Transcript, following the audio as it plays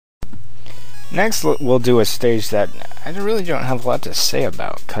Next, we'll do a stage that I really don't have a lot to say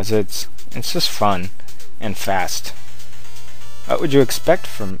about, because it's just fun and fast. What would you expect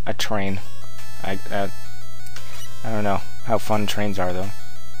from a train? I don't know how fun trains are, though.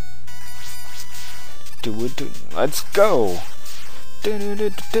 Let's go!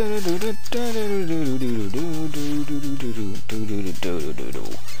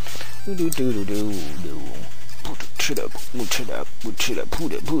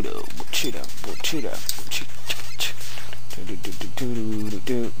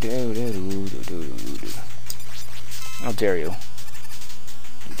 How dare you?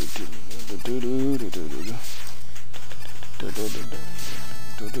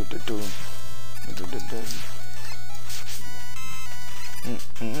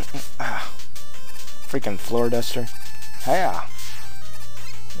 Freaking floor duster. Hiya.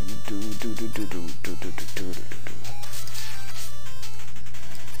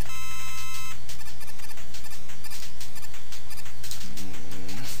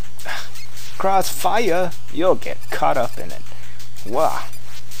 Crossfire, you'll get caught up in it. Wow.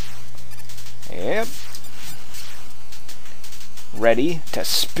 Yep. Ready to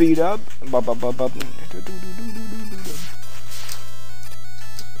speed up.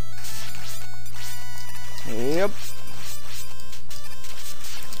 Yep.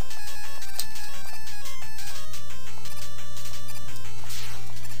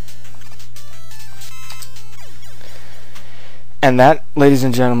 And that, ladies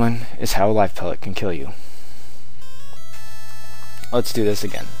and gentlemen, is how a life pellet can kill you. Let's do this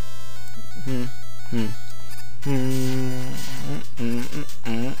again.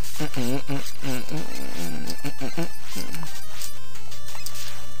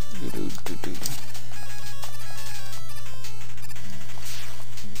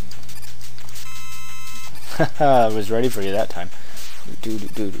 I was ready for you that time.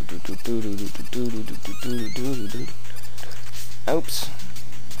 Oops.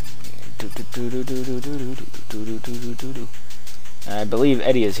 I believe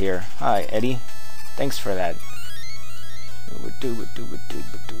Eddie is here. Hi, Eddie. Thanks for that.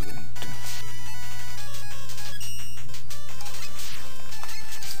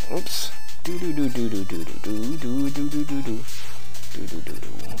 Oops.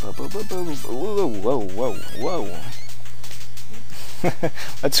 Whoa.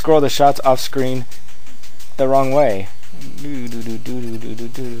 Let's scroll the shots off screen the wrong way.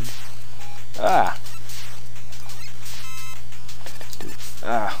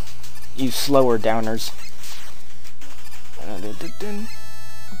 You slower downers.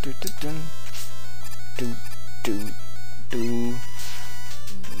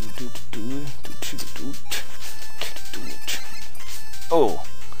 Oh.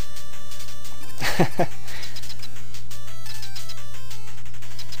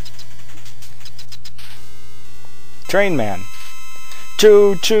 Train man.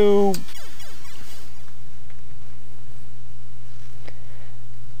 Choo choo.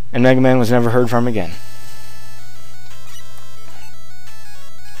 And Mega Man was never heard from again.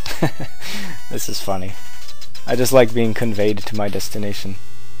 This is funny. I just like being conveyed to my destination.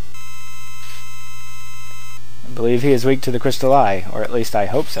 I believe he is weak to the crystal eye, or at least I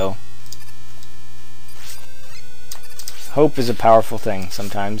hope so. Hope is a powerful thing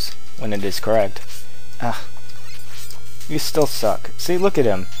sometimes, when it is correct. Ah. You still suck. See, look at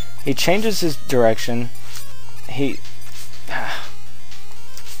him. He changes his direction. You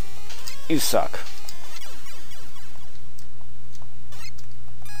suck.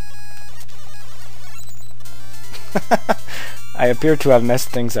 I appear to have messed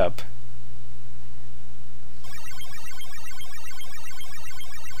things up.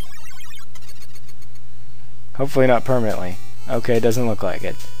 Hopefully not permanently. Okay, doesn't look like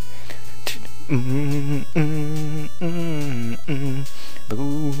it.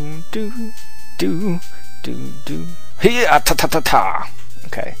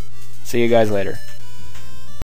 Okay. See you guys later.